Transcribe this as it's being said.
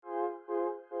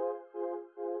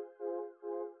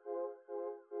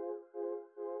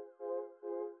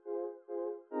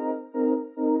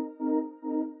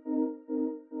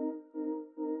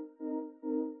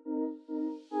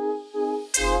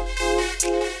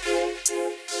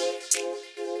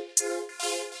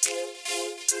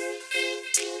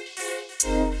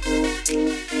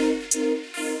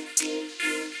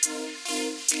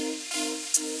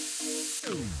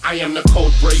I am the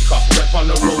code breaker, rep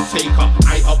on the road taker.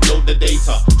 I upload the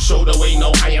data, show the way,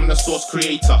 no, I am the source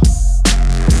creator.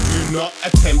 Do not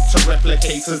attempt to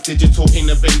replicate us, digital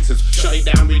innovators. Shut it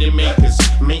down, rhythm makers.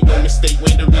 Make no mistake,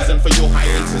 we're the reason for your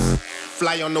hiatus.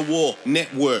 Fly on the wall,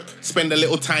 network, spend a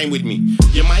little time with me.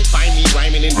 You might find me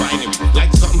rhyming in binary,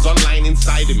 like something's online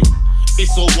inside of me.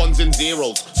 It's all ones and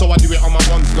zeros, so I do it on my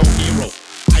ones, no hero.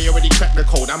 I already cracked the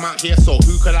code, I'm out here, so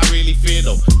who could I really fear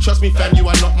though? Trust me fam, you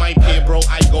are not my peer bro.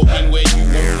 I go in where you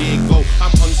won't dare go.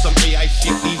 I'm on some AI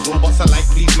shit, these robots are like,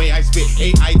 please may I spit.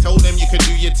 AI told them you can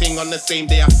do your thing on the same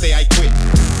day I say I quit.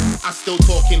 I still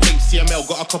talking HTML,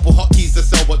 got a couple hotkeys to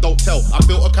sell but don't tell. I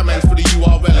built a commands for the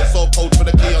URL, it's all code for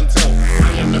the clientele.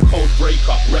 I am the code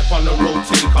breaker, rep on the road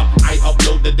taker. I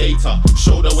upload the data,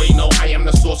 show the way, no, I am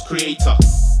the source creator.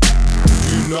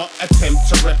 Do not attempt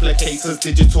to replicate us,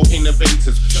 digital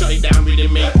innovators. Shut it down,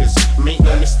 rhythm makers. Make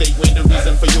no mistake, we're the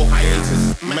reason for your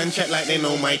hiatus. Man check like they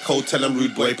know my code, tell them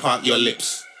rude boy, park your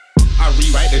lips. I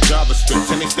rewrite the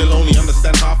JavaScript and they still only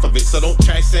understand half of it. So don't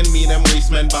try send me them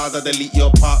wasteman bars, I delete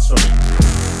your parts from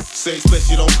it. So it's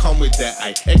best you don't come with that.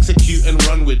 I execute and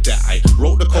run with that. I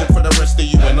wrote the code for the rest of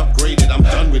you and upgraded, I'm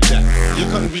done with that. You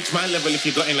couldn't reach my level if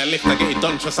you got in a lift. I get it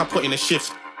done, trust I put in a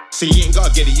shift. So you ain't gotta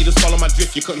get it, you just follow my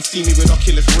drift. You couldn't see me with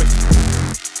Oculus Rift.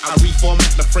 I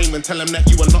reformat the frame and tell them that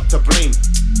you are not to blame.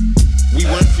 We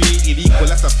weren't created equal,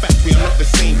 that's a fact, we are not the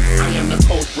same. I am the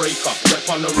code breaker, rep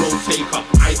on the road taker.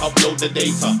 I upload the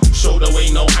data, show the way,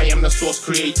 no, I am the source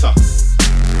creator.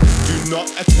 Do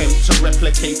not attempt to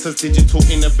replicate us, digital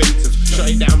innovators. Shut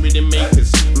it down, rhythm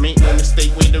makers. Make no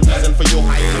mistake, we're the reason for your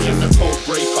hire. I am the code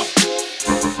breaker.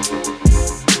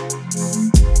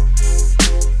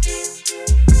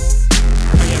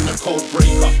 Code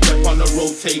breaker, rep on the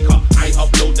road taker. I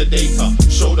upload the data,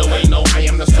 show the way, no, I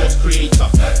am the source creator.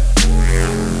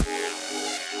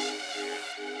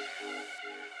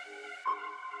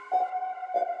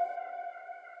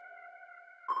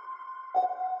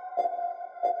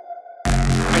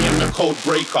 I am the code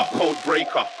breaker, code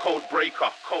breaker, code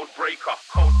breaker, code breaker, code breaker,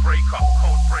 code breaker,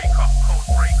 code breaker, code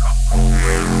breaker.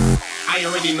 I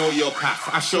already know your path,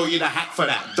 I show you the hack for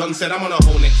that. Done said I'm on a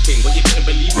whole next thing, but you couldn't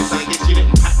believe this, I guess you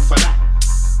didn't pack for that.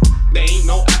 There ain't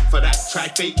no app for that, try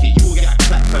fake it, you will get a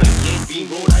clap for that. You ain't been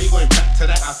rolled, how you going back to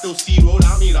that? I still see roll,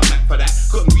 I don't need a Mac for that.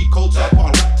 Couldn't read code, so I put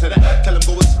a rap to that. Tell them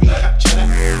go and screen capture that.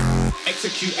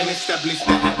 Execute and establish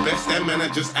that at best, them men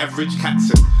are just average cats.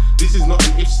 And this is not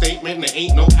an if statement, there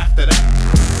ain't no after that.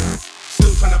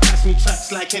 Still trying to pass me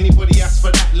tracks like anybody asked for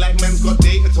that. Like man's got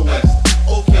data to waste.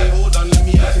 Okay, hold on, let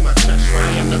me empty my trash.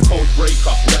 I am the code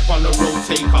breaker, rep on the road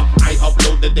taker. I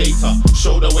upload the data,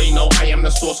 show the way, no, I am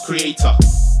the source creator.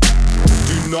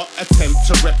 Do not attempt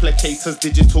to replicate us,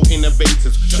 digital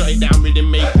innovators. Shut it down,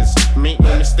 rhythm makers. Make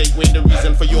no mistake, we're the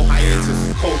reason for your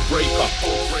hiatus. Code breaker,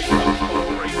 code breaker,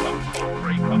 code breaker, code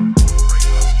breaker.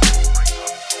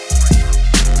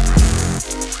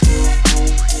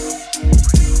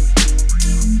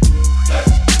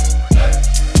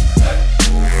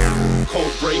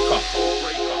 Code breaker, code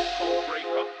breaker, code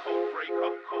breaker, code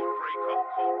breaker, code breaker, code breaker,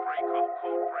 code breaker,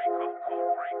 code breaker,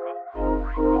 code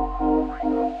breaker.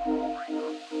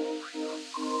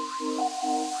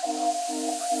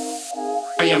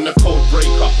 I am the code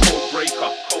breaker, code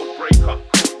breaker, code breaker,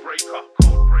 code breaker,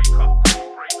 code breaker,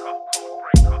 code breaker, code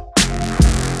breaker.